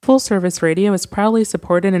Full Service Radio is proudly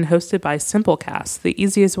supported and hosted by Simplecast, the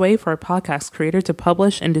easiest way for a podcast creator to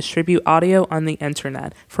publish and distribute audio on the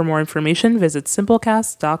internet. For more information, visit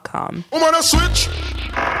simplecast.com. I'm on a switch.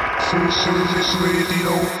 Full Service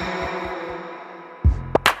Radio.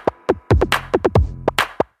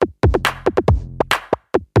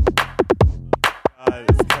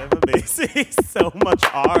 It's kind of amazing. So much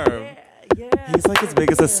arm. Yeah. He's like as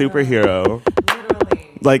big as a superhero. Literally.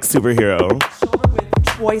 Like superhero. Shoulder width,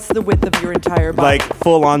 twice the width of your entire body. Like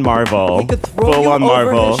full on Marvel. He could throw full you on over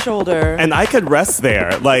Marvel. his shoulder. And I could rest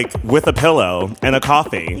there, like with a pillow and a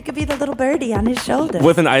coffee. He could be the little birdie on his shoulder.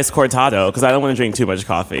 With an iced cortado, because I don't want to drink too much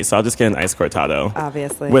coffee, so I'll just get an iced cortado.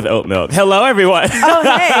 Obviously. With oat milk. Hello, everyone. Oh,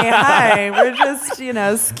 hey, hi. We're just,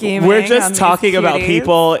 scheming. We're on just these talking about cuties.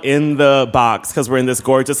 people in the box, because we're in this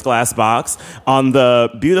gorgeous glass box on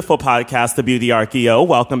the beautiful podcast, The Beauty Archeo.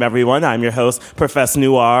 Welcome, everyone. I'm your host, Professor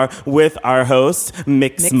Noir, with our host,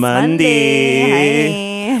 Mix Monday.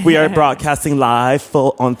 Hi. We are broadcasting live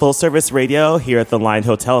on Full Service Radio here at the Line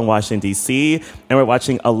Hotel in Washington, D.C., and we're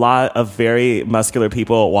watching a lot of very muscular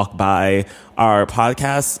people walk by our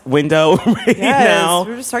podcast window right now.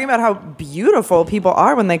 We're just talking about how beautiful people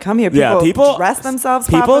are when they come here. People dress themselves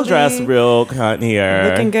People properly. dress real cunt here.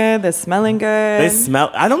 Looking good. They're smelling good. They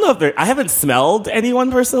smell. I don't know if I haven't smelled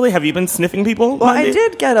anyone personally. Have you been sniffing people? Well, Monday? I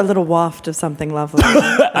did get a little waft of something lovely.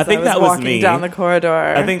 I think that was walking me. down the corridor.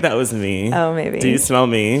 I think that was me. Oh, maybe. Do you smell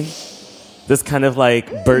me? This kind of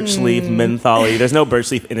like birch leaf mentholy. There's no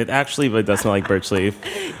birch leaf in it actually, but it does smell like birch leaf.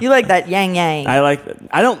 You like that yang yang. I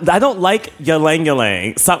don't like yalang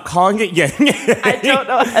yalang. Stop calling it yang yang. I don't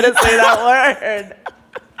know how to say that word.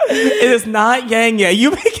 It is not yang yang.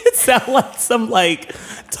 You make it sound like some like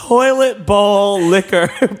toilet bowl liquor.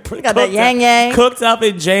 Got that yang yang. Cooked up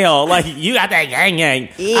in jail. Like, you got that yang yang.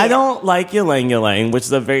 Yeah. I don't like ylang ylang, which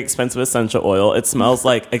is a very expensive essential oil. It smells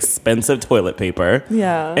like expensive toilet paper.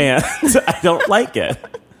 Yeah. And I don't like it.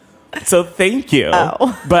 So thank you.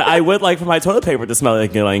 Oh. But I would like for my toilet paper to smell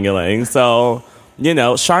like ylang ylang. So,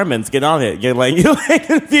 Charmin's, get on it. Ylang ylang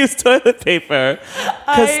infused toilet paper.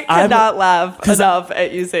 I cannot laugh enough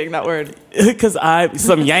at you saying that word. Because I'm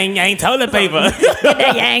some yang yang toilet paper.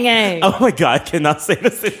 yang yang. Oh my God, I cannot say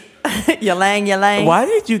this. Yalang yalang. Why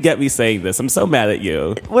did you get me saying this? I'm so mad at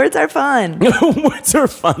you. Words are fun. Words are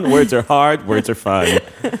fun. Words are hard. Words are fun.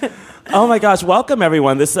 Oh my gosh, welcome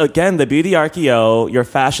everyone. This is again the Beauty Archeo, your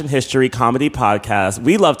fashion history comedy podcast.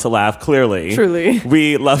 We love to laugh, clearly. Truly.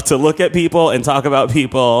 We love to look at people and talk about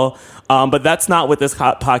people. But that's not what this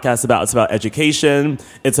podcast is about. It's about education.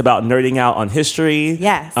 It's about nerding out on history.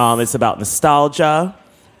 Yes. It's about nostalgia.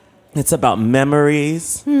 It's about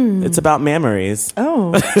memories. It's about memories.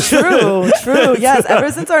 Oh, true. Yes.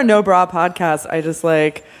 Ever since our No Bra podcast,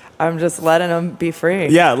 I'm just letting them be free.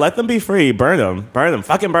 Yeah, let them be free. Burn them.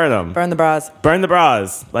 Fucking burn them. Burn the bras. Burn the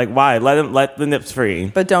bras. Like, why? Let the nips free.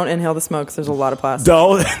 But don't inhale the smoke because there's a lot of plastic.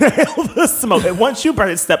 Don't inhale the smoke. And once you burn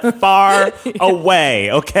it, step far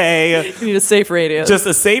away, okay? You need a safe radius. Just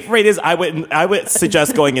a safe radius. I would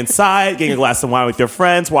suggest going inside, getting a glass of wine with your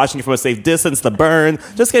friends, watching it from a safe distance, the burn.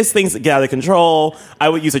 Just in case things get out of control. I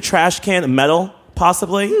would use a trash can, metal,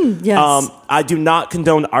 possibly. Yes. I do not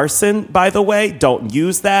condone arson, by the way. Don't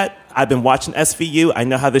use that. I've been watching SVU. I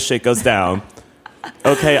know how this shit goes down.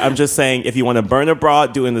 Okay, I'm just saying, if you want to burn a bra,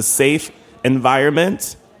 do it in a safe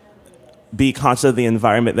environment. Be conscious of the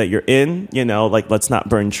environment that you're in. Let's not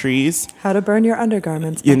burn trees. How to burn your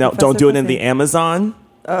undergarments. Don't do it in the Amazon.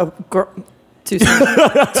 Oh, too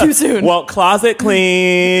soon. Too soon. Well, closet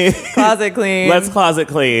clean. Closet clean. Let's closet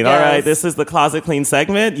clean. Yes. All right, this is the closet clean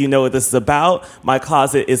segment. You know what this is about. My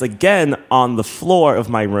closet is again on the floor of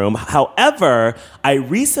my room. However, I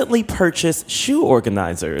recently purchased shoe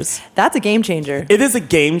organizers. That's a game changer. It is a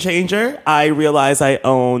game changer. I realize I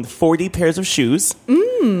own 40 pairs of shoes.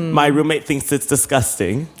 My roommate thinks it's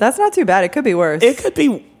disgusting. That's not too bad. It could be worse.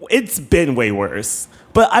 It's been way worse.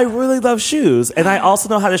 But I really love shoes, and I also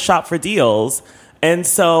know how to shop for deals, and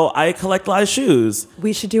so I collect a lot of shoes.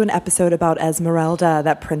 We should do an episode about Esmeralda,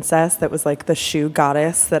 that princess that was like the shoe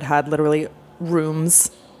goddess that had literally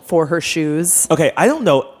rooms for her shoes. Okay, I don't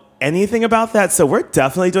know anything about that, so we're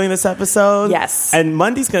definitely doing this episode. Yes. And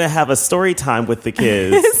Monday's going to have a story time with the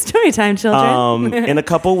kids. Story time, children. In a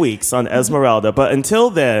couple weeks on Esmeralda. But until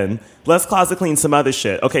then, let's closet clean some other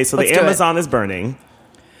shit. Okay, so the Amazon is burning.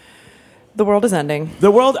 The world is ending.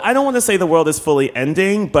 I don't want to say the world is fully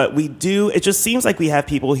ending, but it just seems like we have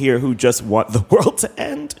people here who just want the world to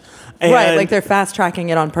end. And right, like they're fast tracking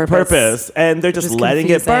it on purpose. And they're just letting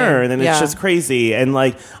it burn, and it's just crazy. And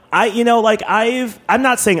I'm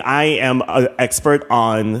not saying I am an expert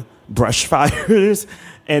on brush fires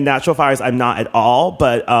And natural fires, I'm not at all.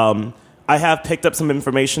 But I have picked up some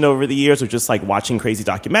information over the years of just like watching crazy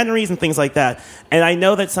documentaries and things like that. And I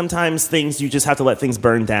know that sometimes you just have to let things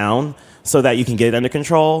burn down so that you can get it under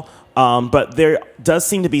control. But there does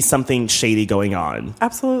seem to be something shady going on.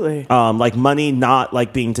 Absolutely. Like money not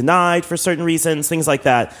like being denied for certain reasons, things like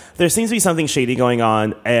that. There seems to be something shady going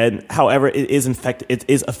on. And however, it is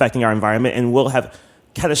affecting our environment and will have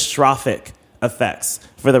catastrophic effects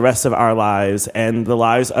for the rest of our lives and the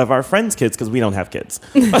lives of our friends' kids, because we don't have kids.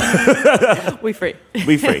 We free.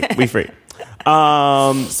 We free.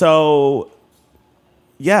 So,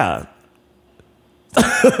 yeah.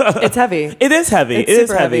 It's heavy. It is heavy. It's it is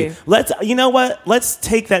super heavy. You know what? Let's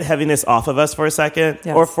take that heaviness off of us for a second,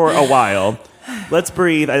 or for a while. Let's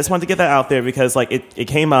breathe. I just wanted to get that out there because like it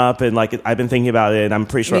came up and like I've been thinking about it, and I'm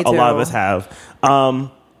pretty sure a lot of us have.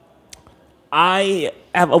 I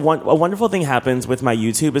have a wonderful thing happens with my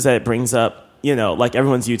YouTube is that it brings up, you know, like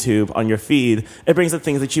everyone's YouTube on your feed, it brings up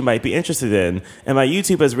things that you might be interested in. And my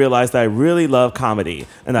YouTube has realized that I really love comedy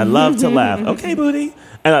and I love to laugh. Okay, booty.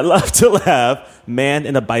 And I love to laugh. Man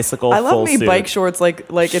in a bicycle. I love full me suit. bike shorts like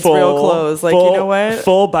it's real clothes. Like, you know what?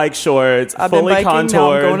 Full bike shorts. I've been fully biking, contoured.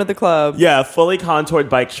 now I'm going to the club. Yeah, fully contoured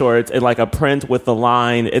bike shorts and like a print with the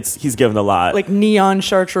line. He's given a lot. Like neon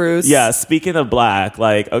chartreuse. Yeah, speaking of black,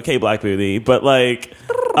 like, okay, black booty, but like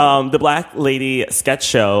the Black Lady sketch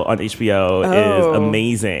show on HBO is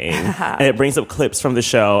amazing. And it brings up clips from the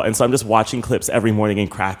show. And so I'm just watching clips every morning and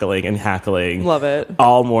crackling and hackling. Love it.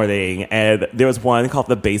 All morning. And there was one called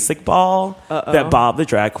The Basic Ball that Bob the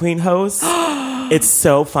drag queen hosts. It's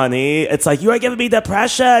so funny. It's like, you are giving me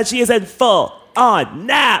depression. She is in full on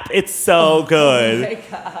nap. It's so good. Oh my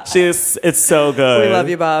God. It's so good. We love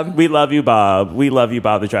you, Bob. We love you, Bob. We love you,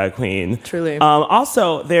 Bob the drag queen. Truly.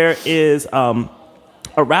 Also, there is a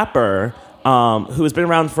rapper who has been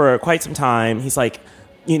around for quite some time. He's like,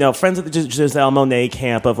 you know, friends of the Giselle Monet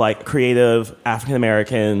camp of like creative African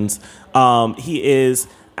Americans. He is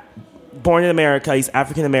born in America. He's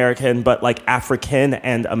African American, but like African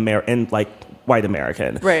and like white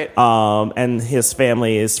American. Right. And his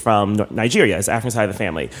family is from Nigeria, his African side of the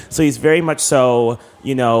family. So he's very much so,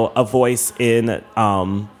 you know, a voice in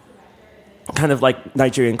kind of like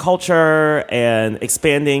Nigerian culture and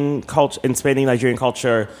expanding Nigerian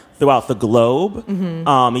culture throughout the globe.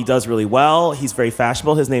 Mm-hmm. He does really well. He's very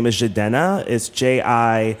fashionable. His name is Jidenna. It's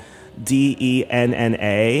Jidenna.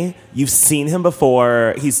 You've seen him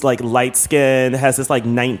before. He's like light skinned, has this like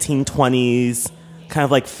 1920s kind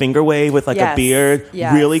of like finger wave with like a beard.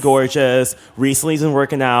 Yes. Really gorgeous. Recently he's been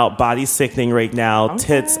working out. Body's sickening right now. Okay.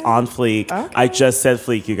 Tits on fleek. Okay. I just said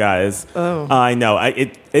fleek, you guys. Oh. I know.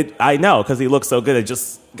 I know because he looks so good. It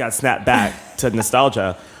just got snapped back to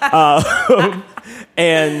nostalgia. But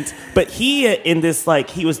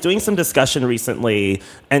he was doing some discussion recently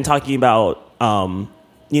and talking about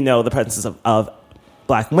you know, the presence of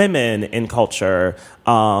black women in culture,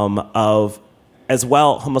 of as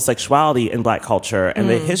well homosexuality in black culture and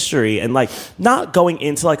the history, and like not going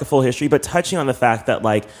into like a full history, but touching on the fact that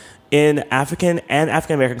like in African and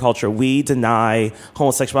African American culture, we deny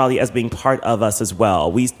homosexuality as being part of us as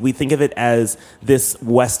well. We think of it as this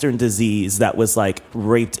Western disease that was like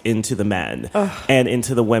raped into the men and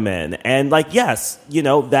into the women. And like, yes, you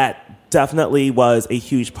know, that definitely was a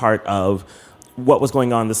huge part of what was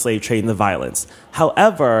going on in the slave trade and the violence.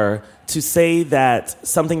 However, to say that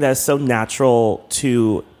something that is so natural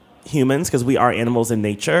to humans, because we are animals in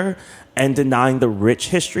nature, and denying the rich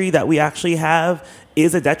history that we actually have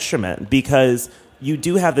is a detriment, because you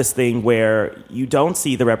do have this thing where you don't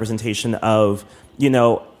see the representation of, you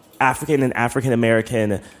know, African and African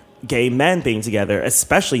American gay men being together,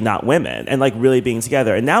 especially not women, and like really being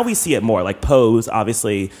together. And now we see it more. Like Pose,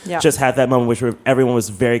 obviously, just had that moment which everyone was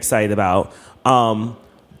very excited about.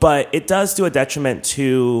 But it does do a detriment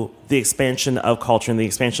to the expansion of culture and the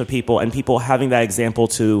expansion of people, and people having that example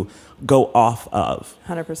to go off of.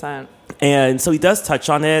 100%. And so he does touch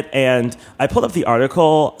on it, and I pulled up the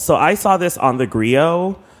article. So I saw this on the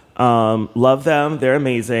Griot. Love them. They're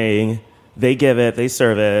amazing. They give it. They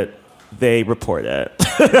serve it. They report it.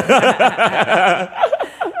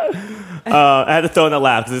 I had to throw in a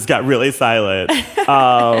laugh because it got really silent.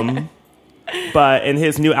 But in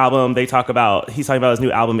his new album, he's talking about his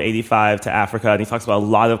new album, 85 to Africa, and he talks about a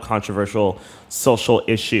lot of controversial social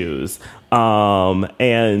issues.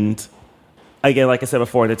 And again, like I said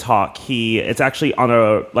before in the talk, it's actually on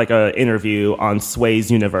a interview on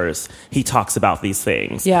Sway's Universe. He talks about these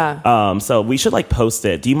things. Yeah. So we should like post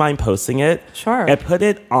it. Do you mind posting it? Sure. And put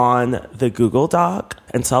it on the Google Doc.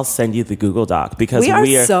 And so I'll send you the Google Doc because we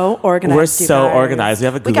are so organized. We're so organized. We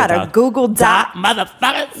have a Google Doc. We got a Google Doc,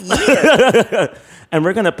 motherfuckers. and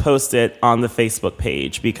we're gonna post it on the Facebook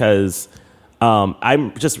page because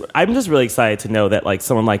I'm just really excited to know that like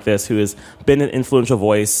someone like this who has been an influential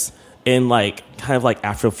voice in like kind of like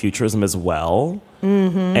Afrofuturism as well,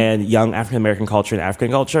 and young African American culture and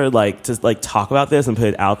African culture, like to like talk about this and put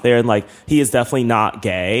it out there, and like he is definitely not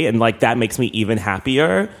gay, and like that makes me even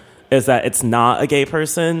happier is that it's not a gay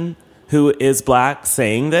person who is black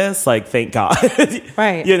saying this. Like, thank God.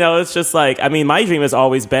 Right. You know, it's just like, I mean, my dream has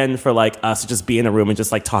always been for like us to just be in a room and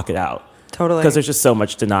just like talk it out. Totally. Because there's just so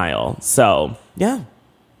much denial. So, yeah.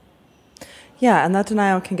 Yeah, and that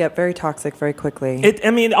denial can get very toxic very quickly. It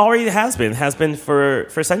already has been for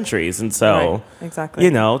centuries. And so, right, exactly.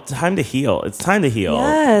 You know, time to heal. It's time to heal.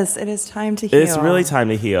 Yes, it is time to heal. It's really time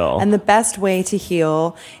to heal. And the best way to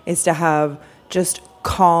heal is to have just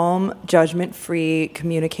calm, judgment-free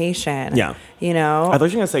communication. Yeah. You know? I thought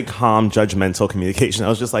you were going to say calm, judgmental communication. I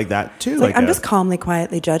was just like that, too. Like I'm just calmly,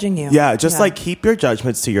 quietly judging you. Yeah, just like keep your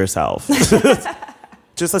judgments to yourself.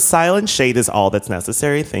 Just a silent shade is all that's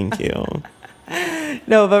necessary. Thank you.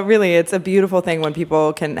 No, but really, it's a beautiful thing when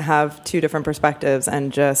people can have two different perspectives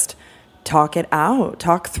and just talk it out,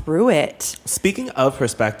 talk through it. Speaking of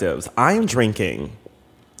perspectives, I am drinking.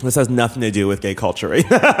 This has nothing to do with gay culture right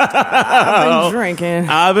now.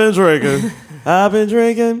 I've been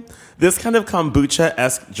drinking. This kind of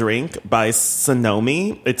kombucha-esque drink by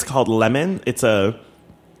Sonomi. It's called Lemon. It's a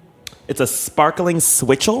sparkling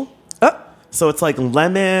switchel. So it's like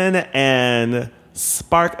lemon and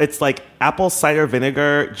it's like apple cider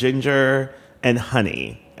vinegar, ginger, and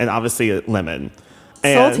honey. And obviously lemon.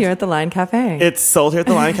 Sold here at the Line Cafe. It's sold here at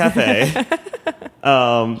the Line Cafe.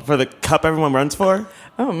 For the cup everyone runs for.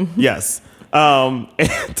 Yes. And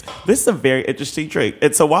this is a very interesting drink.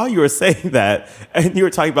 And so while you were saying that and you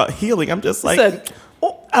were talking about healing, I'm just like,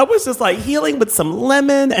 I was just like healing with some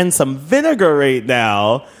lemon and some vinegar right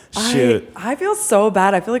now. Shoot. I feel so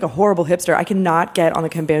bad. I feel like a horrible hipster. I cannot get on the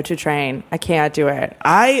kombucha train. I can't do it.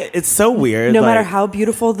 It's so weird. No matter how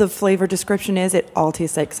beautiful the flavor description is, it all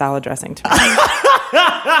tastes like salad dressing to me.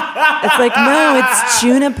 It's like, no, it's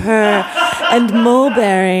juniper and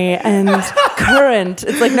mulberry and currant.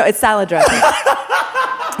 It's like, no, it's salad dressing.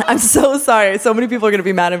 I'm so sorry. So many people are going to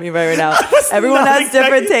be mad at me right now. Everyone has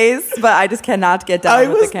different tastes, but I just cannot get down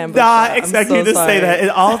with the kombucha. I was not expecting you to say that. It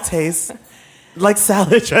all tastes like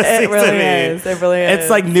salad dressing It really to me. is. It really is. It's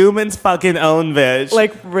like Newman's fucking own, bitch.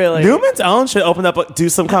 Like, really. Newman's own should open up, do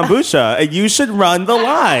some kombucha, and you should run the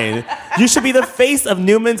line. You should be the face of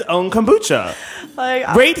Newman's own kombucha. Like,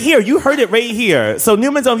 right here. You heard it right here. So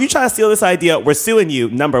Newman's own, if you try to steal this idea, we're suing you.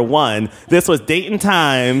 Number one, this was date and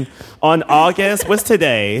time on August, what's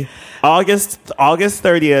today? August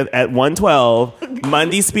 30th at 1:12.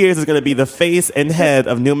 Mundy Spears is going to be the face and head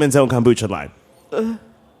of Newman's own kombucha line.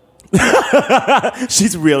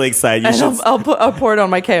 She's really excited. I'll pour it on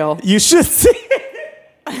my kale. You should see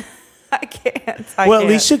it. I can't. At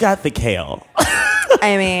least you got the kale.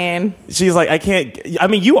 I mean, she's like, I can't. I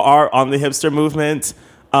mean, you are on the hipster movement.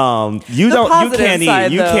 You can't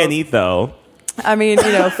eat. You can't eat though. I mean,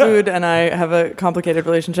 food and I have a complicated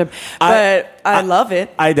relationship, but I love it.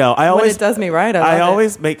 I know. When it does me right, I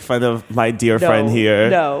always make fun of my dear friend here.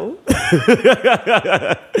 No.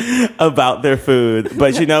 About their food.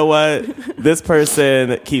 But you know what? This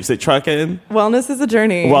person keeps it trucking. Wellness is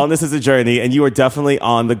a journey. And you are definitely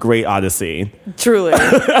on the great odyssey. Truly.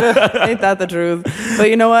 Ain't that the truth? But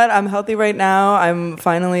you know what? I'm healthy right now. I'm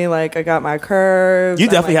finally I got my curves. You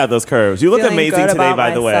definitely have those curves. You look amazing today,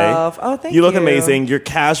 by the way. Oh, thank you. You look amazing. You're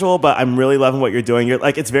casual, but I'm really loving what you're doing. You're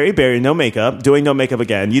like, it's very Barry, no makeup, doing no makeup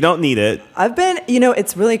again. You don't need it. I've been,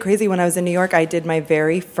 it's really crazy. When I was in New York, I did my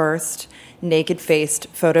very first naked-faced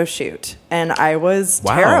photo shoot, and I was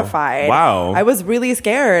terrified. Wow. I was really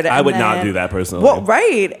scared. I would not do that personally. Well,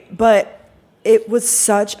 right. But it was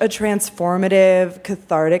such a transformative,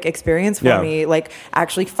 cathartic experience for me. Like,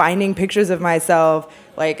 actually finding pictures of myself,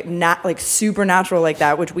 not supernatural like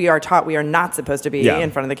that, which we are taught we are not supposed to be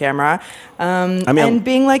in front of the camera. And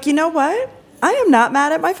being like, you know what? I am not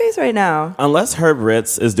mad at my face right now. Unless Herb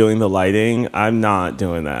Ritz is doing the lighting, I'm not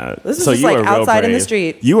doing that. This is just like outside in the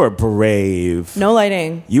street. You are brave. No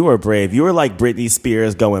lighting. You are brave. You were like Britney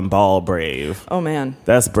Spears going ball brave. Oh, man.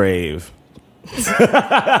 That's brave.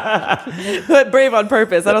 But brave on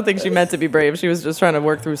purpose. I don't think she meant to be brave. She was just trying to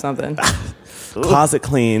work through something. Closet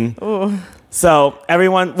clean. Ooh. So,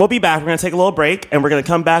 everyone, we'll be back. We're going to take a little break, and we're going to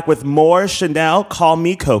come back with more Chanel, Call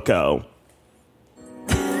Me Coco.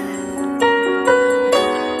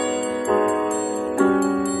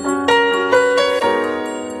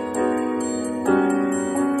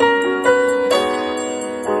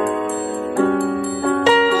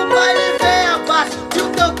 Vai lhe ver abaixo que o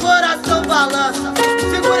teu coração balança.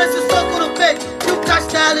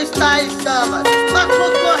 Chanel está em chamas. A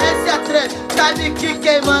concorrência treme, sabe que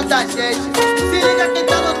quem manda a gente. Se liga quem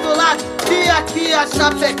tá do outro lado, que aqui a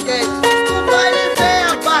chapa é quente. O baile vem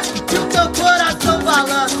abaixo e o teu coração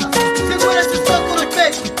balança. Segura esse soco no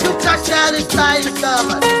peito, que o Chanel está em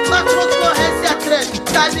chamas. A concorrência treme,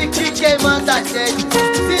 sabe que quem manda a gente.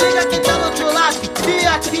 Se liga quem tá do outro lado, que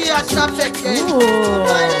aqui a chapa é quente. O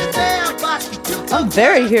baile vem abaixo e o teu I'm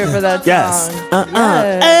very here for that Yes. song.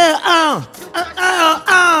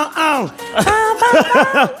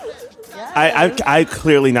 I'm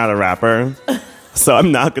clearly not a rapper, so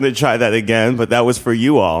I'm not going to try that again, but that was for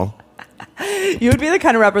you all. You would be the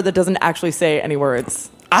kind of rapper that doesn't actually say any words.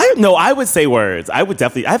 I would say words. I would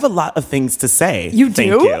definitely. I have a lot of things to say. You do?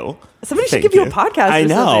 Thank you. Somebody should Thank give you a podcast I or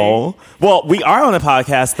know. Well, we are on a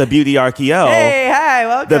podcast, The Beauty RKO. Hey, hi,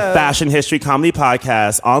 welcome. The fashion history comedy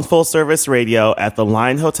podcast on Full Service Radio at the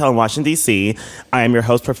Line Hotel in Washington, D.C. I am your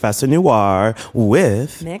host, Professor Noir,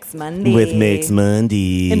 with Mix Monday. With Mix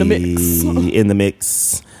Monday. In the mix. In the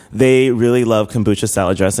mix. They really love kombucha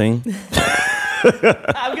salad dressing.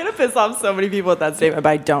 I'm going to piss off so many people with that statement, but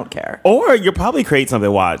I don't care. Or you'll probably create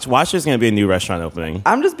something. Watch. Watch, there's going to be a new restaurant opening.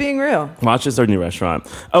 I'm just being real. Watch, there's a new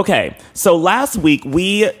restaurant. Okay, so last week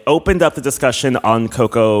we opened up the discussion on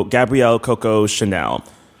Gabrielle Coco Chanel.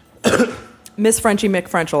 Miss Frenchie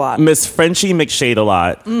McFrench a lot. Miss Frenchie McShade a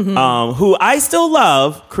lot, who I still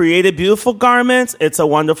love, created beautiful garments. It's a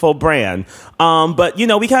wonderful brand. But,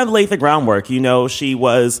 we kind of laid the groundwork.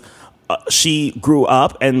 She grew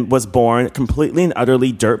up and was born completely and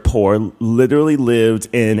utterly dirt poor, literally lived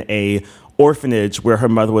in a orphanage where her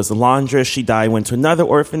mother was a laundress. She died, went to another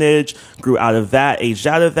orphanage, grew out of that, aged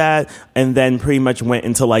out of that, and then pretty much went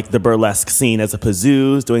into the burlesque scene as a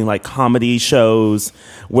pazooz, doing comedy shows,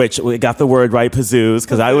 which we got the word right, pazooz,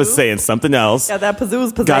 because I was saying something else. Got that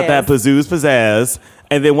pazooz pizzazz. Got that pazooz pizzazz.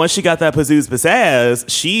 And then once she got that pazooz pizzazz,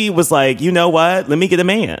 she was like, you know what? Let me get a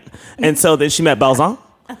man. And so then she met Balzan.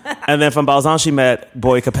 And then from Balzan, she met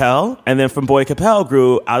Boy Capel. And then from Boy Capel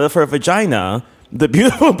grew out of her vagina the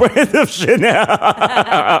beautiful brand of Chanel.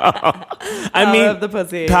 Power of the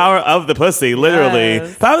pussy. Power of the pussy, literally.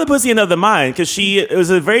 Yes. Power of the pussy and of the mind, because she was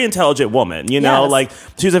a very intelligent woman,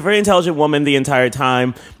 Yes. She was a very intelligent woman the entire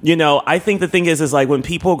time. I think the thing is when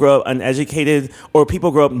people grow up uneducated or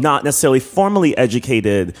people grow up not necessarily formally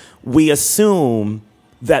educated, we assume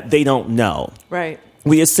that they don't know. Right.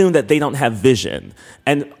 We assume that they don't have vision.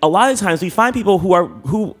 And a lot of times we find people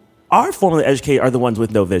who are formally educated are the ones with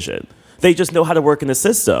no vision. They just know how to work in the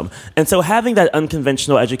system. And so having that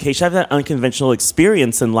unconventional education, having that unconventional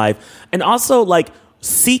experience in life, and also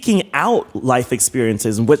seeking out life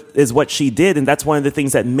experiences is what she did. And that's one of the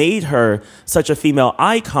things that made her such a female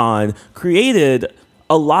icon, created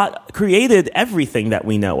everything that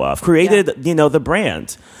we know of, created, the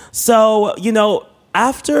brand. So,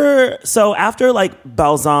 after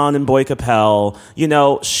Balzan and Boy Capel,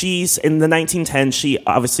 she's in the 1910s.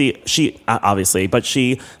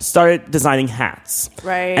 She started designing hats,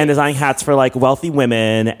 right? And designing hats for wealthy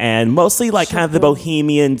women, and mostly kind of the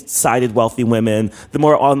bohemian-sided wealthy women, the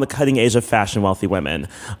more on the cutting edge of fashion wealthy women.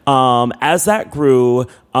 As that grew,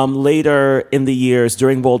 later in the years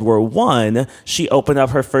during World War I, she opened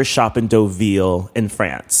up her first shop in Deauville in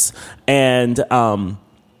France, and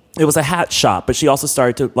it was a hat shop, but she also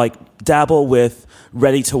started to dabble with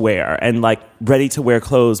ready to wear and ready to wear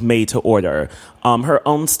clothes made to order. Her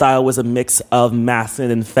own style was a mix of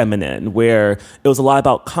masculine and feminine, where it was a lot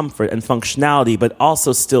about comfort and functionality, but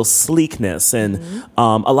also still sleekness and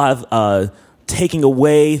a lot of taking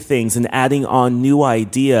away things and adding on new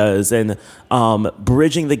ideas and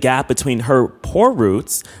bridging the gap between her poor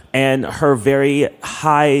roots and her very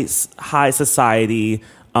high society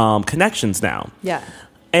connections now. Yeah.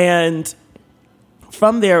 And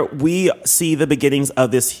from there, we see the beginnings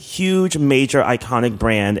of this huge, major, iconic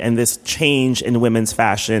brand and this change in women's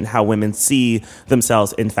fashion, how women see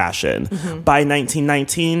themselves in fashion. By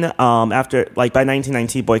 1919, by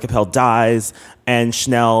 1919, Boy Capel dies, and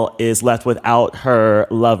Chanel is left without her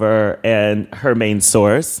lover and her main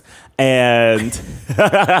source. And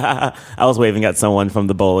I was waving at someone from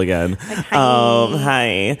the bowl again.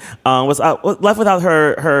 Hi. Was left without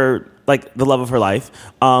her the love of her life,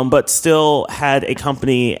 but still had a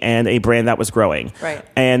company and a brand that was growing. Right.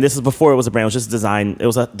 And this is before it was a brand. It was just design. It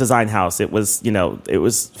was a design house. It was, it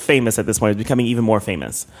was famous at this point. It was becoming even more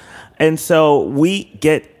famous. And so we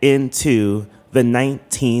get into the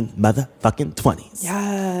 1920s.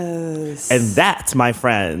 Yes. And that, my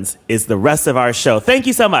friends, is the rest of our show. Thank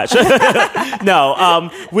you so much. No,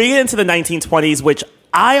 we get into the 1920s, which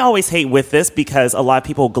I always hate with this because a lot of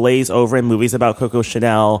people glaze over in movies about Coco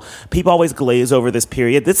Chanel. People always glaze over this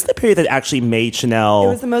period. This is the period that actually made Chanel. It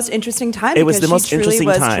was the most interesting time. It was the most she truly interesting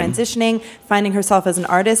was time. transitioning, finding herself as an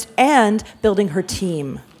artist, and building her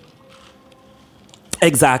team.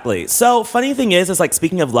 Exactly. So, funny thing is like,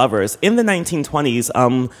 speaking of lovers, in the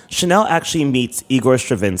 1920s, Chanel actually meets Igor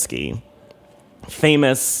Stravinsky.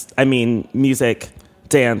 Famous, music,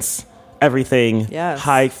 dance, everything. Yes.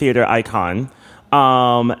 High theater icon.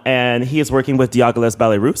 And he is working with Deux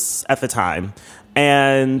Ballet Russe at the time.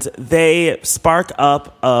 And they spark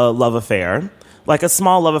up a love affair. Like a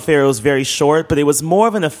small love affair. It was very short, but it was more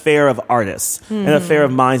of an affair of artists, an affair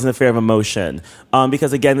of minds, an affair of emotion.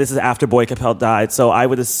 Because again, this is after Boy Capel died. So I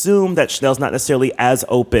would assume that Chanel's not necessarily as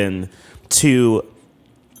open to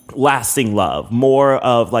lasting love. More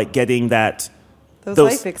of like getting that... Those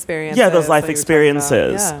life experiences. Yeah, those life that you're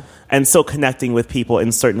experiences. talking about. Yeah. And so connecting with people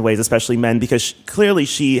in certain ways, especially men, because clearly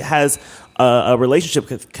she has a relationship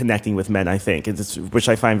with connecting with men, I think, which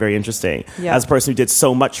I find very interesting. Yeah. As a person who did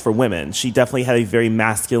so much for women, she definitely had a very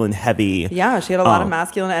masculine, heavy... Yeah, she had a lot of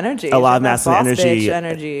masculine energy. A lot of She had masculine that boss energy. bitch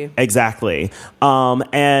energy. Exactly.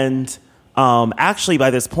 Actually, by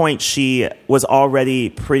this point, she was already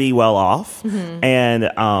pretty well off. Mm-hmm.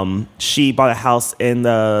 And she bought a house in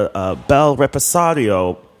the Bel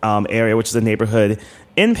Reposario area, which is a neighborhood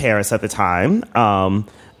in Paris at the time,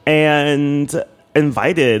 and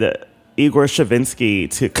invited Igor Stravinsky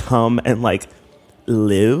to come and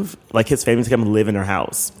live, his family to come and live in her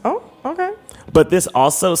house. Oh, okay. But this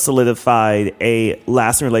also solidified a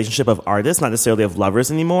lasting relationship of artists, not necessarily of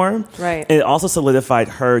lovers anymore. Right. And it also solidified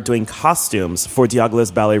her doing costumes for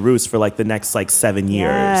Deux Ballet Russe for the next 7 years.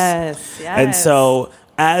 Yes, yes. And so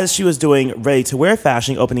as she was doing ready-to-wear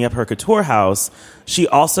fashion, opening up her couture house, she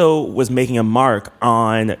also was making a mark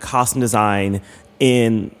on costume design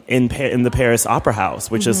in the Paris Opera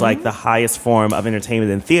House, which is the highest form of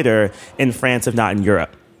entertainment and theater in France, if not in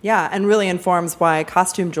Europe. Yeah, and really informs why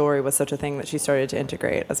costume jewelry was such a thing that she started to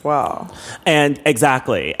integrate as well. And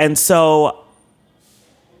exactly. And so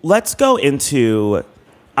I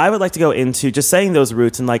would like to go into just saying those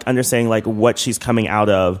roots and understanding what she's coming out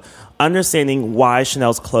of, understanding why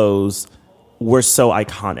Chanel's clothes were so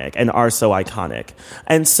iconic and are so iconic.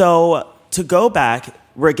 And so to go back,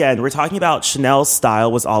 we're talking about Chanel's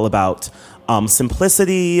style was all about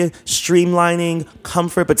simplicity, streamlining,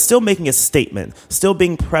 comfort, but still making a statement, still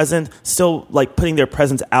being present, still putting their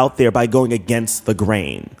presence out there by going against the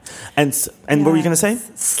grain. And what were you going to say?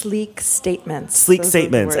 Sleek statements. Sleek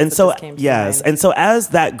statements. And so, yes. And so as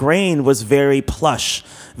that grain was very plush,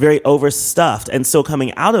 very overstuffed, and so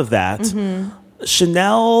coming out of that,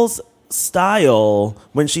 Chanel's style,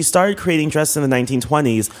 when she started creating dresses in the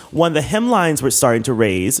 1920s, the hemlines were starting to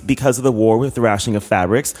raise because of the war with the rationing of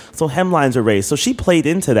fabrics. So hemlines were raised. So she played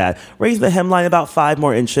into that, raised the hemline about 5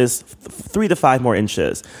 more inches, 3 to 5 more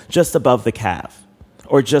inches, just above the calf,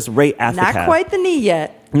 or just right at the calf. Not quite the knee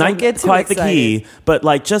yet. Not get too quite excited. the key,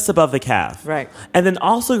 but just above the calf. Right. And then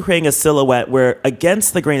also creating a silhouette where,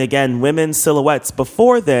 against the grain again, women's silhouettes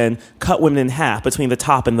before then cut women in half between the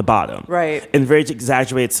top and the bottom. Right. In very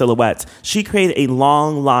exaggerated silhouettes. She created a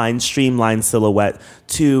long line, streamlined silhouette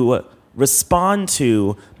to respond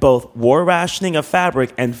to both war rationing of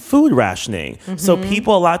fabric and food rationing. So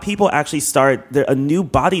a lot of people actually a new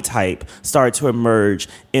body type started to emerge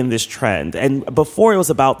in this trend. And before it was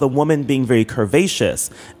about the woman being very curvaceous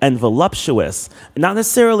and voluptuous, not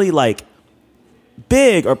necessarily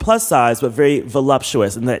big or plus size, but very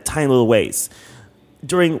voluptuous in that tiny little waist.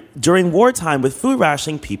 During wartime with food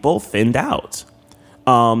rationing, people thinned out.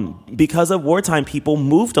 Because of wartime, people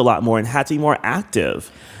moved a lot more and had to be more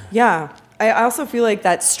active. Yeah. I also feel like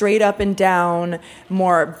that straight up and down,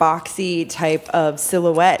 more boxy type of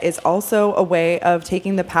silhouette is also a way of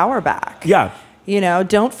taking the power back. Yeah.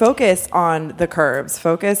 Don't focus on the curves.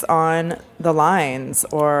 Focus on the lines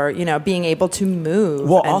or, being able to move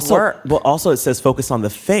and work. Well, also it says focus on the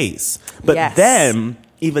face. But then,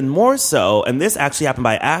 even more so, and this actually happened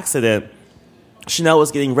by accident, Chanel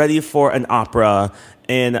was getting ready for an opera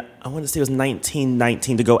in, I want to say it was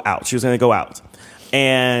 1919 to go out. She was going to go out.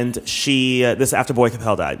 And this after Boy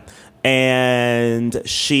Capel died. And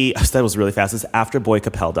that was really fast. This after Boy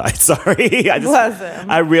Capel died. Sorry. Bless him.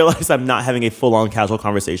 I realized I'm not having a full-on casual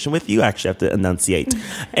conversation with you. I actually have to enunciate.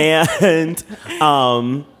 And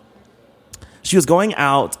she was going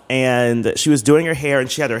out and she was doing her hair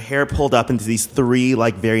and she had her hair pulled up into these 3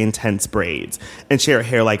 very intense braids. And she had her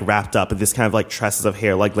hair wrapped up in this kind of tresses of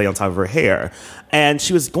hair laid on top of her hair. And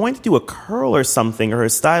she was going to do a curl or something, or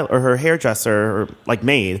her hairdresser or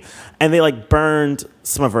maid, and they burned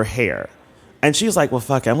some of her hair. And she was like, well,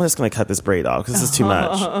 fuck it. I'm just going to cut this braid off because this is too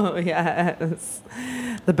much. Oh, yes.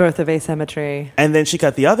 The birth of asymmetry. And then she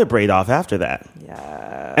cut the other braid off after that.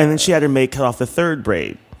 Yeah. And then she had her maid cut off the third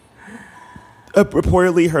braid.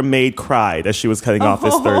 Reportedly, her maid cried as she was cutting off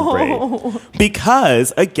this third braid.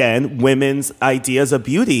 Because, again, women's ideas of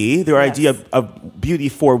beauty, their idea of beauty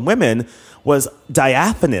for women was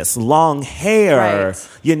diaphanous, long hair. Right.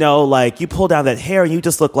 You know, like you pull down that hair and you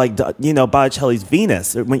just look like, you know, Botticelli's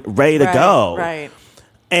Venus, ready to go. Right.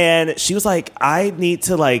 And she was like, I need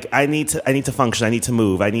to function. I need to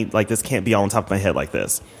move. This can't be all on top of my head like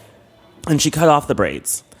this. And she cut off the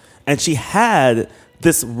braids. And she had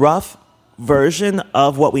this rough version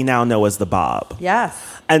of what we now know as the bob.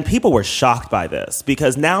 Yes. And people were shocked by this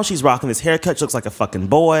because now she's rocking this haircut. She looks like a fucking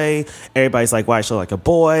boy. Everybody's like, why does she look like a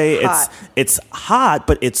boy? Hot. It's hot,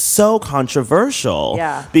 but it's so controversial.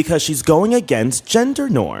 Yeah. Because she's going against gender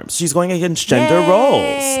norms. She's going against gender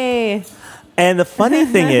roles. And the funny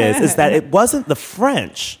thing is that it wasn't the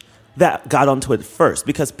French that got onto it first,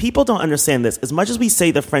 because people don't understand this. As much as we say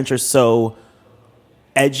the French are so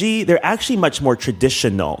edgy, they're actually much more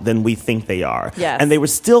traditional than we think they are. Yes. And they were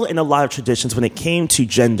still in a lot of traditions when it came to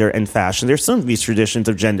gender and fashion. There's some of these traditions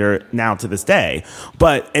of gender now to this day,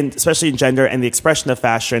 and especially in gender and the expression of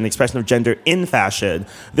fashion and the expression of gender in fashion,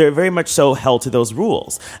 they're very much so held to those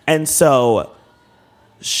rules. And so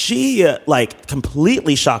she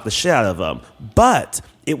completely shocked the shit out of them. But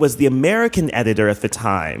it was the American editor at the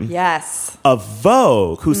time, yes, of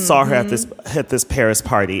Vogue, who saw her at this Paris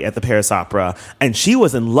party at the Paris Opera, and she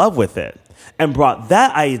was in love with it and brought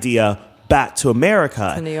that idea back to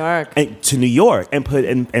America, to New York, and put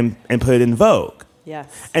it in Vogue.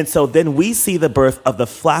 Yes. And so then we see the birth of the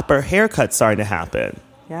flapper haircut starting to happen.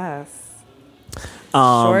 Yes.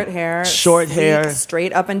 Short hair,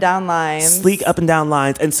 straight up and down lines. Sleek up and down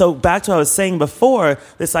lines. And so back to what I was saying before,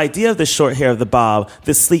 this idea of the short hair of the bob,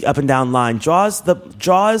 this sleek up and down line draws the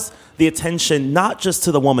attention not just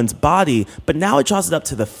to the woman's body, but now it draws it up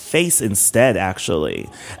to the face instead, actually.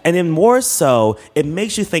 And then more so, it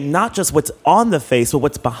makes you think not just what's on the face, but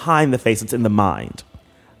what's behind the face, what's in the mind.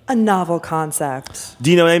 A novel concept. Do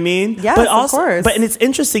you know what I mean? Yes, of course. And it's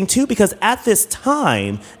interesting, too, because at this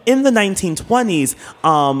time, in the 1920s,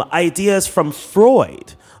 ideas from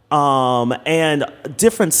Freud and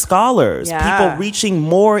different scholars, people reaching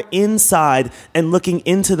more inside and looking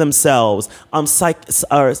into themselves,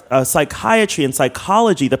 psychiatry and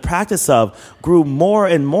psychology, the practice of, grew more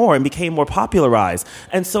and more and became more popularized.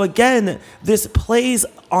 And so, again, this plays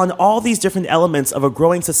on all these different elements of a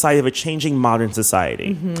growing society, of a changing modern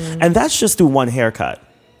society. Mm-hmm. And that's just through one haircut.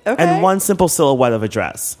 Okay. And one simple silhouette of a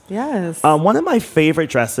dress. Yes. One of my favorite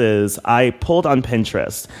dresses I pulled on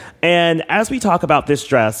Pinterest. And as we talk about this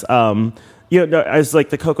dress, as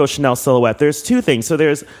like the Coco Chanel silhouette, there's two things. So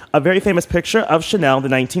there's a very famous picture of Chanel in the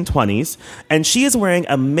 1920s, and she is wearing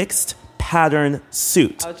a mixed pattern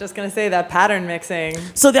suit. I was just going to say that pattern mixing.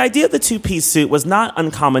 So the idea of the two-piece suit was not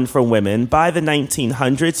uncommon for women. By the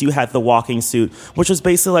 1900s, you had the walking suit, which was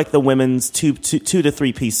basically like the women's two to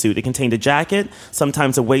three-piece suit. It contained a jacket,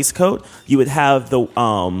 sometimes a waistcoat. You would have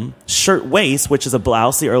the shirt waist, which is a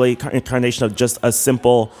blouse, the early incarnation of just a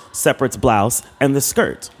simple separates blouse, and the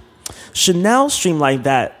skirt. Chanel streamlined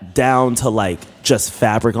that down to like just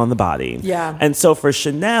fabric on the body. Yeah. And so for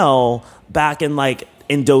Chanel, back in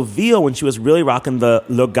Deauville, when she was really rocking the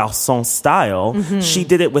Le Garçon style, she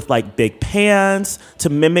did it with like big pants to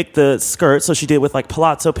mimic the skirt. So she did it with like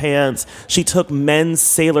palazzo pants. She took men's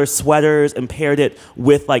sailor sweaters and paired it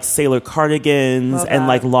with like sailor cardigans and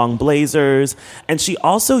like long blazers. And she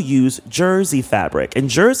also used jersey fabric. And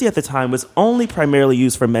jersey at the time was only primarily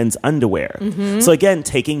used for men's underwear. So again,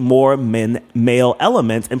 taking more male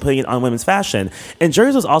elements and putting it on women's fashion. And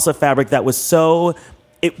jersey was also a fabric that was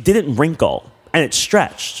it didn't wrinkle. And it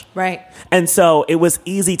stretched. Right. And so it was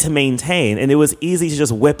easy to maintain, and it was easy to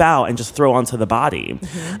just whip out and just throw onto the body.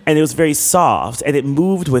 And it was very soft, and it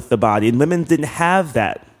moved with the body. And women didn't have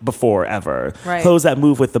that before ever. Right. Clothes that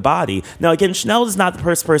move with the body. Now, again, Chanel is not the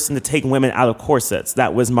first person to take women out of corsets.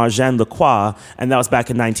 That was Marjane Lacroix, and that was back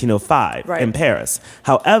in 1905 in Paris.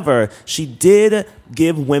 However, she did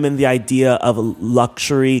give women the idea of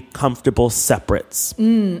luxury, comfortable separates.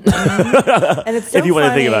 And it's so if you want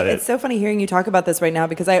to think about it. It's so funny hearing you talk about this right now,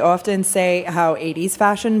 because I often say how 80s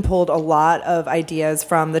fashion pulled a lot of ideas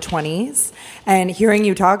from the 20s, and hearing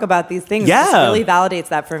you talk about these things just really validates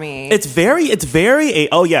that for me. It's very,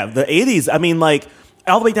 the 80s. I mean, like,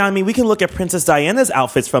 all the way down, I mean, we can look at Princess Diana's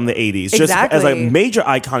outfits from the 80s. Just as a major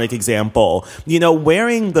iconic example.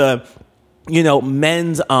 Wearing the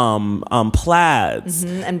men's plaids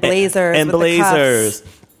and blazers and blazers.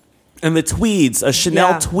 And the tweeds, a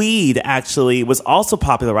Chanel Yeah. tweed actually was also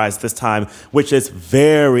popularized this time, which is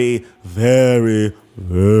very, very,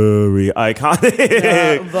 very iconic.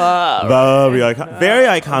 Very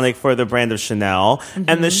iconic for the brand of Chanel.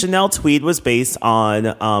 And the Chanel tweed was based on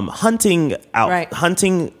hunting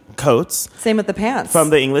coats. Same with the pants. From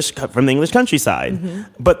the English countryside.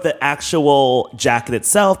 But the actual jacket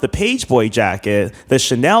itself, the page boy jacket, the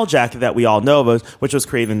Chanel jacket that we all know of, which was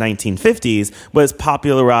created in the 1950s, was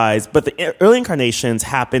popularized. But the early incarnations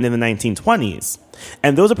happened in the 1920s.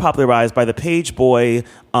 And those are popularized by the page boy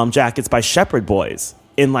jackets by shepherd boys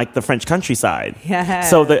in like the French countryside. Yes.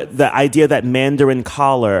 So the idea that Mandarin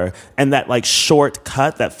collar and that like short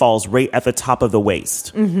cut that falls right at the top of the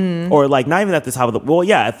waist, or like not even at the top of the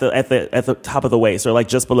at the top of the waist, or like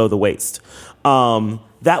just below the waist.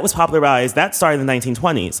 That was popularized. That started in the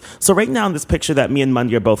 1920s. So right now in this picture that me and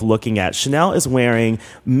Mundy are both looking at, Chanel is wearing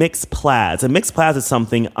mixed plaids, and mixed plaids is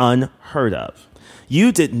something unheard of.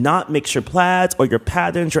 You did not mix your plaids or your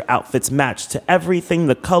patterns. Your outfits matched to everything.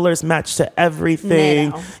 The colors matched to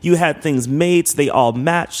everything. No. You had things made so they all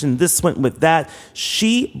matched, and this went with that.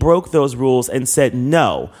 She broke those rules and said,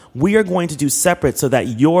 no, we are going to do separate so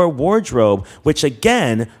that your wardrobe, which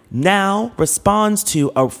again now responds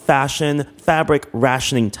to a fashion fabric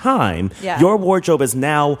rationing time, your wardrobe is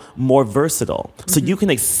now more versatile. So you can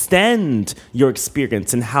extend your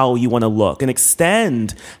experience and how you want to look, and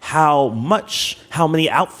extend how many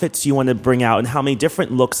outfits you want to bring out, and how many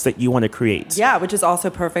different looks that you want to create. Yeah, which is also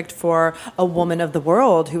perfect for a woman of the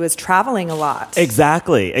world who is traveling a lot.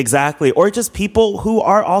 Exactly. Or just people who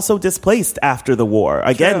are also displaced after the war.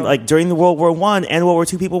 Again, True. like during the World War I and World War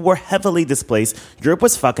II, people were heavily displaced. Europe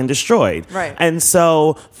was fucking destroyed. Right. And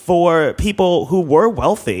so for people who were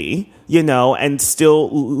wealthy, you know, and still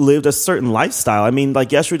lived a certain lifestyle. I mean,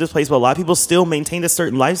 like, yes, you're displaced, but a lot of people still maintained a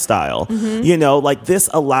certain lifestyle. You know, like this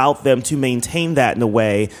allowed them to maintain that in a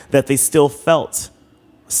way that they still felt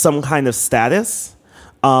some kind of status,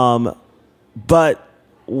 but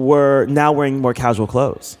were now wearing more casual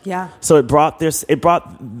clothes. Yeah. So it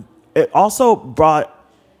also brought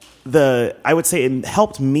I would say it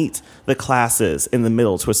helped meet the classes in the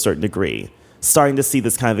middle to a certain degree. Starting to see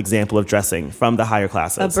this kind of example of dressing from the higher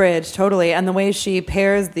classes. A bridge, totally. And the way she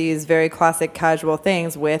pairs these very classic casual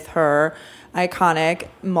things with her iconic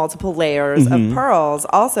multiple layers of pearls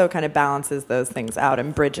also kind of balances those things out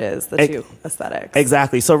and bridges the two aesthetics.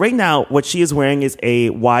 Exactly. So right now, what she is wearing is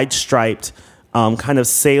a wide striped kind of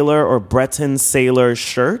sailor or Breton sailor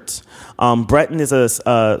shirt. Breton is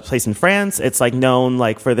a place in France. It's like known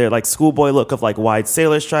like for their like schoolboy look of like wide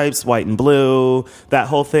sailor stripes, white and blue, that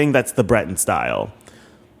whole thing. That's the Breton style.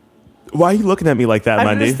 Why are you looking at me like that, I'm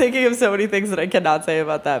Mundy? just thinking of so many things that I cannot say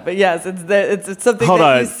about that. But yes, it's something Hold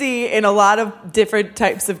that on. you see in a lot of different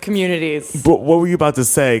types of communities. But what were you about to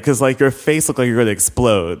say? Because like your face looked like you're going to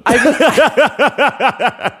explode.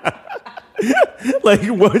 Like,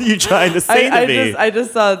 what are you trying to say to me? I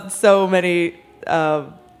just saw so many.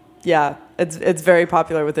 It's very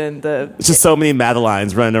popular within the. It's just so many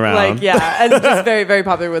Madelines running around. Like, yeah, and it's just very, very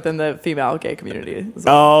popular within the female gay community as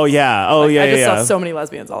well. Oh, yeah. Oh, Like, yeah, I just yeah. saw so many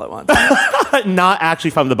lesbians all at once. Not actually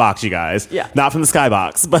from the box, you guys. Yeah. Not from the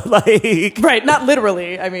skybox, but like... Right, not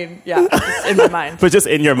literally. I mean, yeah, just in my mind. But just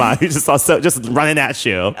in your mind. You just saw just running at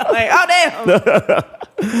you. Like, oh, damn.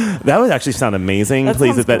 That would actually sound amazing. That Please,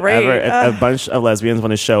 sounds if that great. a bunch of lesbians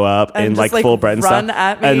want to show up And in just, like like, full Breton run stuff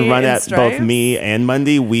at me and run in at stripes? both me and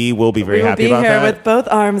Mundy, we will be very We will happy be about here that. with both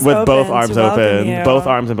arms With open. both arms to welcome open. you. Both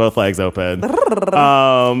arms and both legs open.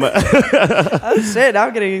 Oh, shit, now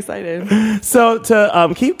I'm getting excited. So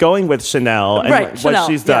to keep going with Chanel and Right, what Chanel,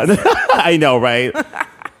 she's done. I know, right?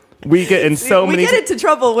 We get in so we many... get into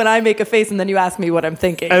trouble when I make a face and then you ask me what I'm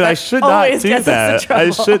thinking. And I That should not always do gets us in that. I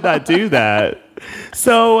trouble. should not do that.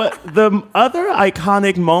 So the other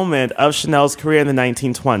iconic moment of Chanel's career in the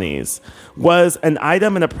 1920s was an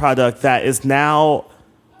item and a product that is now,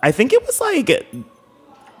 I think it was like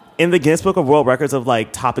in the Guinness Book of World Records of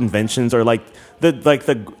like top inventions or like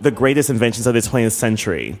the greatest inventions of the 20th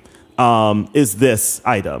century is this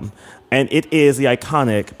item. And it is the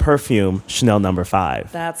iconic perfume Chanel No.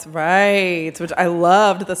 5. That's right. Which I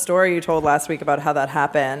loved the story you told last week about how that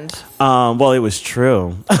happened. Well, it was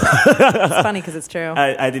true. It's funny because it's true.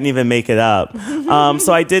 I didn't even make it up.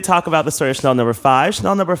 So I did talk about the story of Chanel No. 5.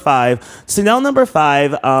 Chanel No. 5. Chanel No.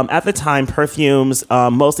 5, at the time, perfumes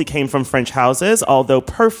mostly came from French houses, although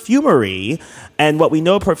perfumery, and what we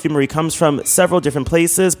know of perfumery comes from several different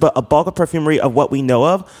places, but a bulk of perfumery of what we know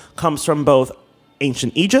of comes from both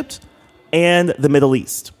ancient Egypt and the Middle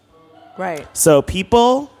East. Right. So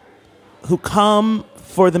people who come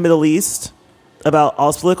for the Middle East about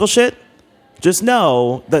all this political shit just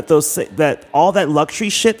know that that all that luxury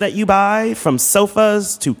shit that you buy, from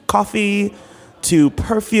sofas to coffee to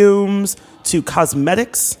perfumes to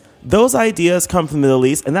cosmetics, those ideas come from the Middle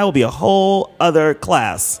East, and that will be a whole other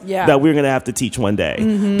class that we're going to have to teach one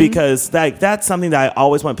day. Because that's something that I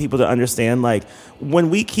always want people to understand. Like,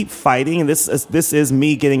 when we keep fighting, and this is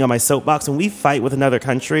me getting on my soapbox, and we fight with another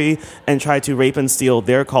country and try to rape and steal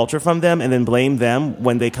their culture from them and then blame them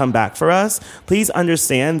when they come back for us, please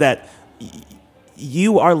understand that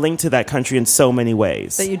you are linked to that country in so many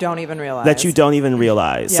ways. That you don't even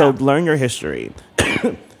realize. Yeah. So learn your history.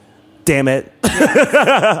 Damn it.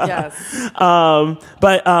 Yes.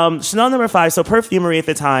 But Chanel number 5, so perfumery at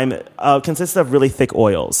the time consisted of really thick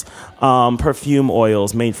oils. Perfume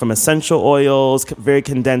oils made from essential oils, very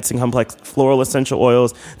condensed and complex floral essential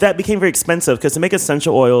oils that became very expensive, because to make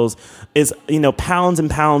essential oils is, pounds and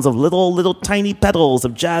pounds of little tiny petals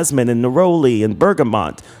of jasmine and neroli and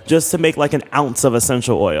bergamot just to make like an ounce of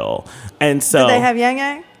essential oil. And so... Did they have yang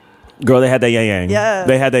yang? Girl, they had that yang yang. Yeah.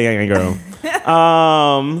 They had that yang yang, girl.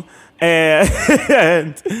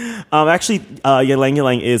 And actually, Ylang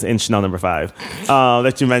Ylang is in Chanel number 5.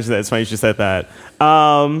 That you mentioned that. It's funny you just said that.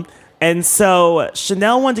 And so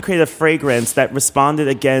Chanel wanted to create a fragrance that responded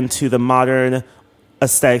again to the modern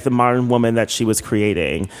aesthetic, the modern woman that she was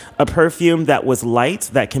creating. A perfume that was light,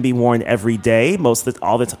 that can be worn every day.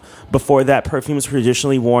 Before that, perfumes were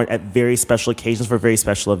traditionally worn at very special occasions for very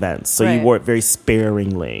special events. So you wore it very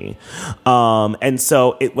sparingly. And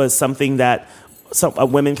so it was something that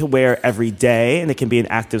women can wear every day, and it can be an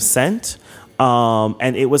active scent.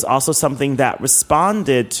 And it was also something that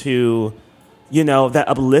responded to, that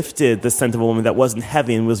uplifted the scent of a woman, that wasn't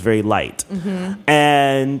heavy and was very light.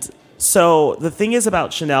 And so the thing is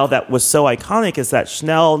about Chanel that was so iconic is that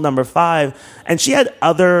Chanel number 5, and she had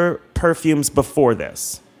other perfumes before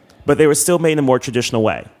this, but they were still made in a more traditional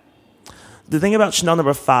way. The thing about Chanel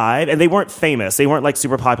number 5, and they weren't famous, they weren't like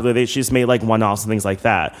super popular, she just made like one-offs and things like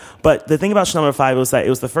that. But the thing about Chanel number 5 was that it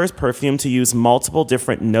was the first perfume to use multiple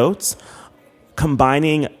different notes,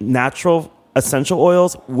 combining natural essential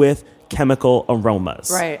oils with chemical aromas.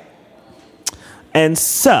 Right. And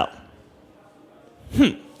so,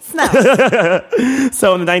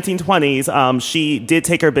 So in the 1920s, she did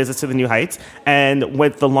take her business to the new heights, and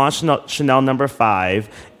with the launch of Chanel number 5,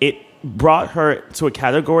 it brought her to a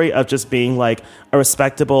category of just being like a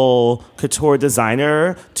respectable couture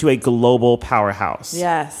designer to a global powerhouse.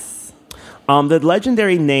 Yes. The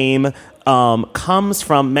legendary name comes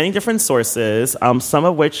from many different sources, some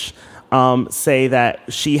of which say that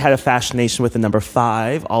she had a fascination with the number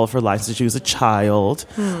 5 all of her life since she was a child.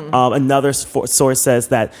 Another source says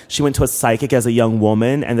that she went to a psychic as a young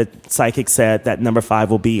woman, and the psychic said that number 5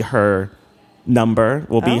 will be her number,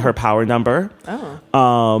 be her power number.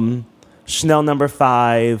 Chanel number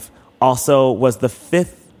 5 also was the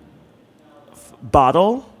 5th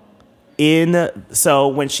bottle so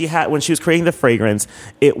when she was creating the fragrance,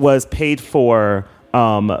 it was paid for,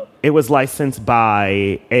 it was licensed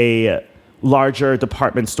by a larger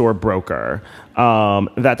department store broker.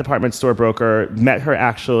 That department store broker met her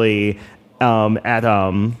actually at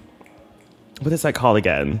what is that called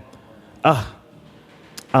again?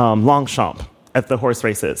 Longchamp. At the horse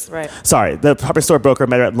races. Right. Sorry, the department store broker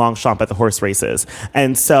met her at Longchamp at the horse races.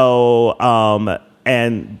 And so,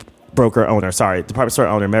 department store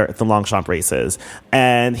owner met her at the Longchamp races.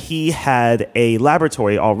 And he had a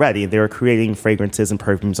laboratory already. They were creating fragrances and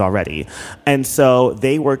perfumes already. And so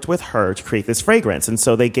they worked with her to create this fragrance. And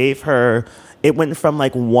so they gave her, it went from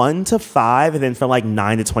like 1 to 5 and then from like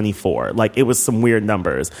 9 to 24. Like, it was some weird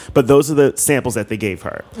numbers. But those are the samples that they gave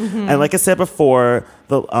her. And like I said before,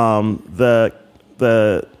 the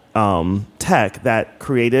tech that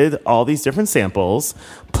created all these different samples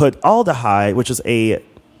put aldehyde, which was a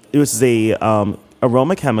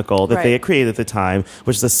aroma chemical that they had created at the time,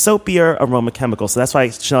 which is a soapier aroma chemical. So that's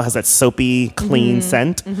why Chanel has that soapy, clean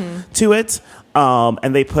scent to it.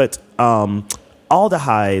 And they put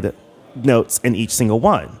aldehyde notes in each single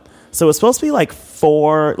one. So it's supposed to be like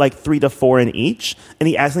 3 to 4 in each, and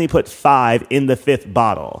he accidentally put 5 in the 5th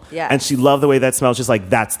bottle. Yes. And she loved the way that smells. She's like,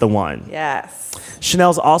 that's the one. Yes.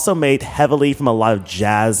 Chanel's also made heavily from a lot of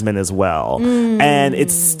jasmine as well. And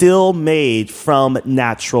it's still made from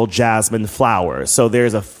natural jasmine flowers. So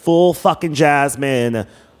there's a full fucking jasmine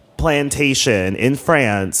plantation in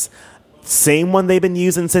France. Same one they've been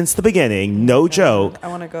using since the beginning. No joke. I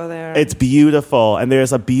want to go there. It's beautiful. And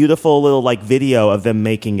there's a beautiful little like video of them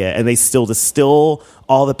making it. And they still distill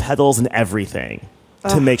all the petals and everything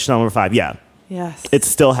to make Chanel number 5. Yeah. Yes. It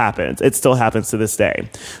still happens. It still happens to this day.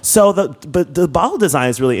 So the bottle design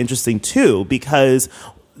is really interesting too, because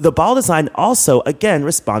the bottle design also, again,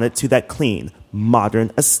 responded to that clean,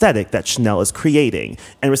 modern aesthetic that Chanel is creating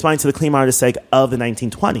and responding to the clean modern aesthetic of the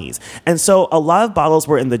 1920s. And so a lot of bottles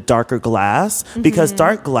were in the darker glass because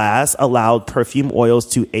dark glass allowed perfume oils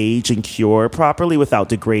to age and cure properly without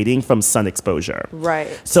degrading from sun exposure.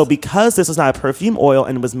 Right. So because this was not a perfume oil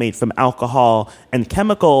and was made from alcohol and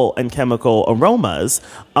chemical aromas,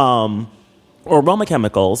 or aroma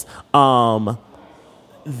chemicals,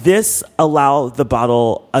 this allowed the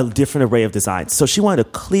bottle a different array of designs. So she wanted a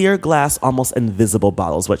clear glass, almost invisible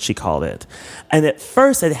bottle is what she called it. And at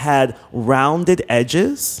first it had rounded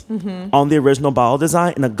edges on the original bottle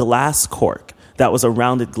design and a glass cork. That was a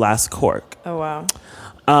rounded glass cork. Oh, wow.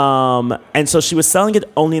 And so she was selling it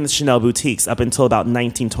only in the Chanel boutiques up until about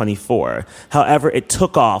 1924. However, it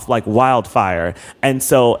took off like wildfire. And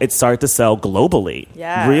so it started to sell globally.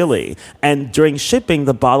 Yes. Really. And during shipping,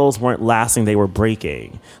 the bottles weren't lasting. They were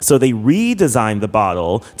breaking. So they redesigned the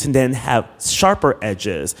bottle to then have sharper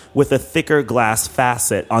edges with a thicker glass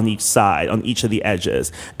facet on each side, on each of the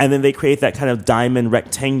edges. And then they create that kind of diamond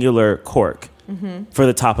rectangular cork for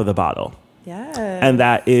the top of the bottle. Yes. And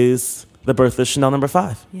that is the birth of Chanel No.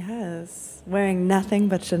 5. Yes. Wearing nothing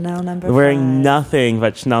but Chanel No. 5. Wearing nothing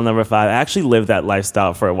but Chanel No. 5. I actually lived that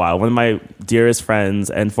lifestyle for a while. One of my dearest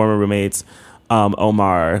friends and former roommates,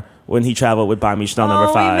 Omar, when he traveled, would buy me Chanel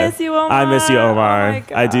No. 5. We miss you, Omar. I miss you, Omar. Oh my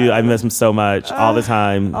God. I do. I miss him so much all the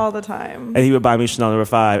time. All the time. And he would buy me Chanel No.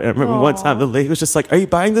 5. And I remember one time the lady was just like, "Are you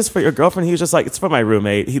buying this for your girlfriend?" He was just like, "It's for my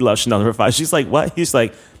roommate. He loves Chanel No. 5. She's like, "What?" He's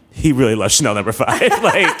like, "He really loves Chanel No. 5.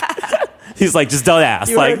 Like, he's like, "Just don't ask."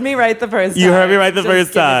 You like, heard me right the first time. You heard me right the Just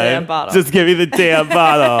first give me the time. damn bottle. Just give me the damn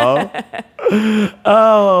bottle.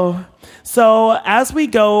 Oh. So as we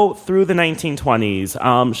go through the 1920s,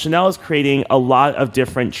 Chanel is creating a lot of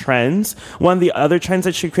different trends. One of the other trends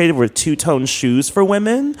that she created were two-tone shoes for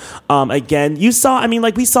women. Again, we saw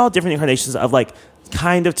different incarnations of like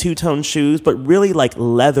kind of two-tone shoes, but really like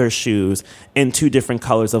leather shoes in two different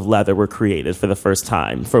colors of leather were created for the first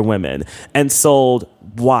time for women and sold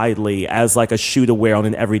widely as like a shoe to wear on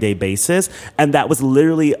an everyday basis. And that was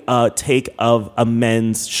literally a take of a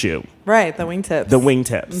men's shoe. Right, the wingtips. The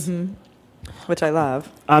wingtips. Which I love.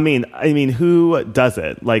 I mean, who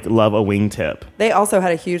doesn't like love a wingtip? They also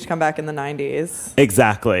had a huge comeback in the 90s.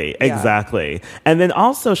 Exactly. And then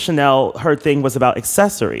also Chanel, her thing was about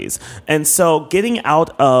accessories. And so getting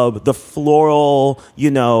out of the floral,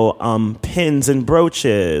 pins and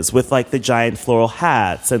brooches with like the giant floral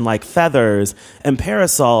hats and like feathers and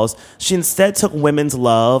parasols, she instead took women's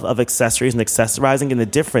love of accessories and accessorizing in a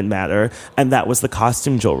different matter, and that was the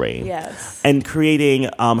costume jewelry. Yes. And creating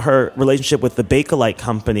her relationship with the Bakelite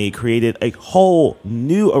company created a whole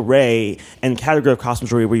new array and category of costume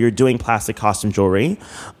jewelry where you're doing plastic costume jewelry.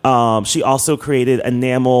 She also created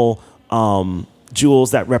enamel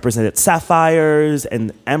jewels that represented sapphires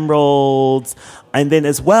and emeralds, and then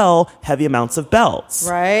as well heavy amounts of belts.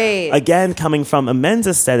 Right. Again, coming from a men's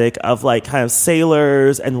aesthetic of like kind of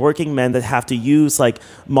sailors and working men that have to use like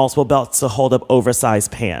multiple belts to hold up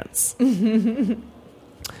oversized pants.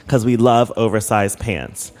 Because we love oversized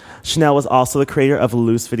pants. Chanel was also the creator of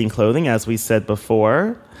loose-fitting clothing, as we said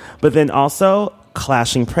before, but then also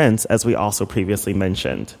clashing prints, as we also previously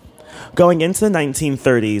mentioned. Going into the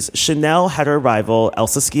 1930s, Chanel had her rival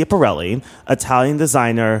Elsa Schiaparelli, Italian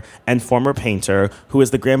designer and former painter, who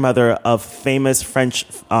is the grandmother of famous French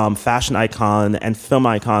fashion icon and film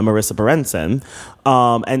icon Marissa Berenson.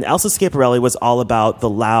 And Elsa Schiaparelli was all about the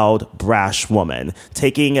loud, brash woman,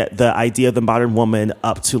 taking the idea of the modern woman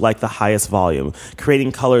up to like the highest volume,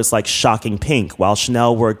 creating colors like shocking pink, while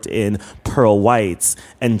Chanel worked in pearl whites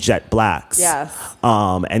and jet blacks. Yes.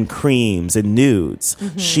 And creams and nudes.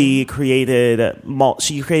 She created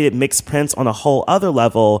mixed prints on a whole other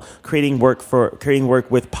level, creating work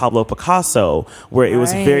with Pablo Picasso, where it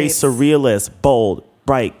was very surrealist, bold,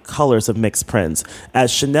 bright colors of mixed prints,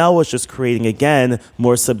 as Chanel was just creating, again,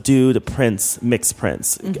 more subdued prints, mixed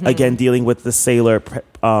prints, again, dealing with the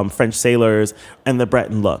French sailors and the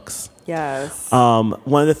Breton looks. Yes.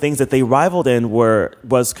 One of the things that they rivaled in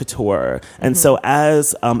was couture. And so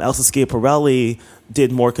as Elsa Schiaparelli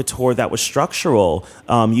did more couture that was structural,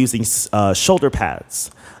 using shoulder pads,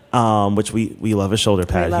 which we love a shoulder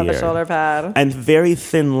pad here. We love a shoulder pad. And very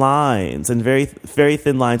thin lines, and very, very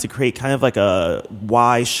thin lines to create kind of like a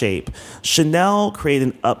Y shape. Chanel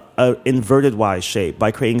created an inverted Y shape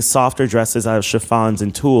by creating softer dresses out of chiffons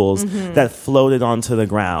and tools that floated onto the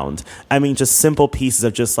ground. I mean, just simple pieces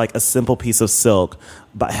of just like a simple piece of silk,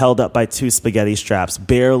 but held up by two spaghetti straps,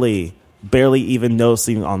 barely even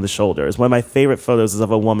noticing on the shoulders. One of my favorite photos is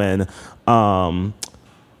of a woman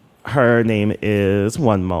Her name is,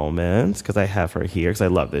 one moment, because I have her here, because I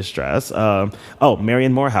love this dress.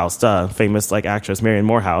 Marion Morehouse, famous actress Marion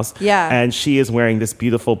Morehouse. Yeah. And she is wearing this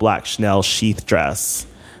beautiful black Chanel sheath dress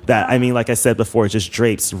that, like I said before, just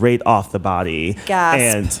drapes right off the body.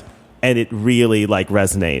 Gasp. And it really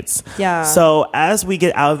resonates. Yeah. So as we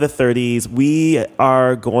get out of the 30s, we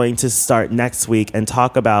are going to start next week and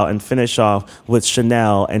talk about and finish off with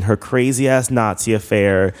Chanel and her crazy ass Nazi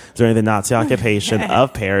affair during the Nazi occupation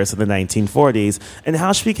of Paris in the 1940s, and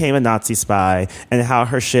how she became a Nazi spy and how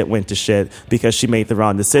her shit went to shit because she made the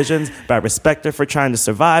wrong decisions. But I respect her for trying to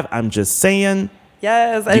survive. I'm just saying.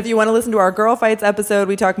 Yes, and if you want to listen to our Girl Fights episode,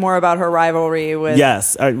 we talk more about her rivalry with...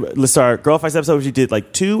 Yes, listen to our Girl Fights episode, which we did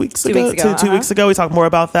 2 weeks ago. 2 weeks ago, we talked more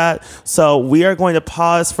about that. So we are going to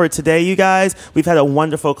pause for today, you guys. We've had a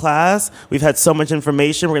wonderful class. We've had so much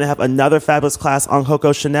information. We're going to have another fabulous class on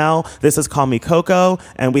Coco Chanel. This is Call Me Coco,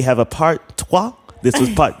 and we have a part 3. This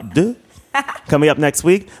was part 2. Coming up next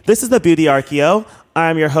week, this is the Beauty Archeo.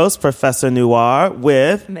 I'm your host, Professor Noir,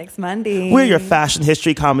 with Mix Monday. We're your fashion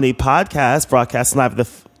history comedy podcast,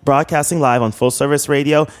 broadcasting live on Full Service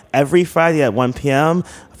Radio every Friday at 1 p.m.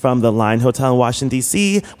 from the Line Hotel in Washington,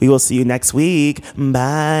 D.C. We will see you next week.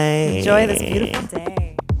 Bye. Enjoy this beautiful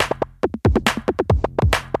day.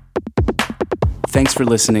 Thanks for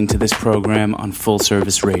listening to this program on Full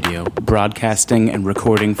Service Radio, broadcasting and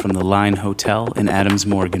recording from the Line Hotel in Adams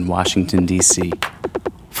Morgan, Washington, D.C.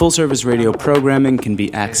 Full Service Radio programming can be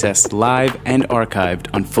accessed live and archived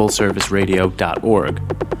on fullserviceradio.org.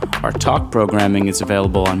 Our talk programming is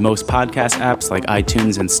available on most podcast apps like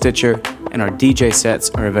iTunes and Stitcher, and our DJ sets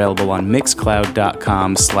are available on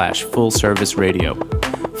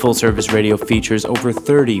mixcloud.com/fullserviceradio. Full Service Radio features over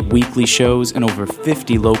 30 weekly shows and over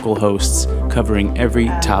 50 local hosts covering every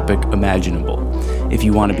topic imaginable. If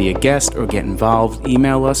you want to be a guest or get involved,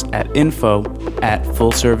 email us at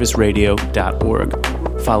info@fullserviceradio.org.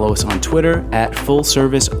 Follow us on Twitter at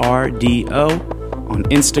FullServiceRDO, on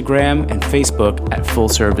Instagram and Facebook at Full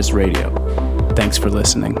Service Radio. Thanks for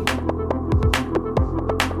listening.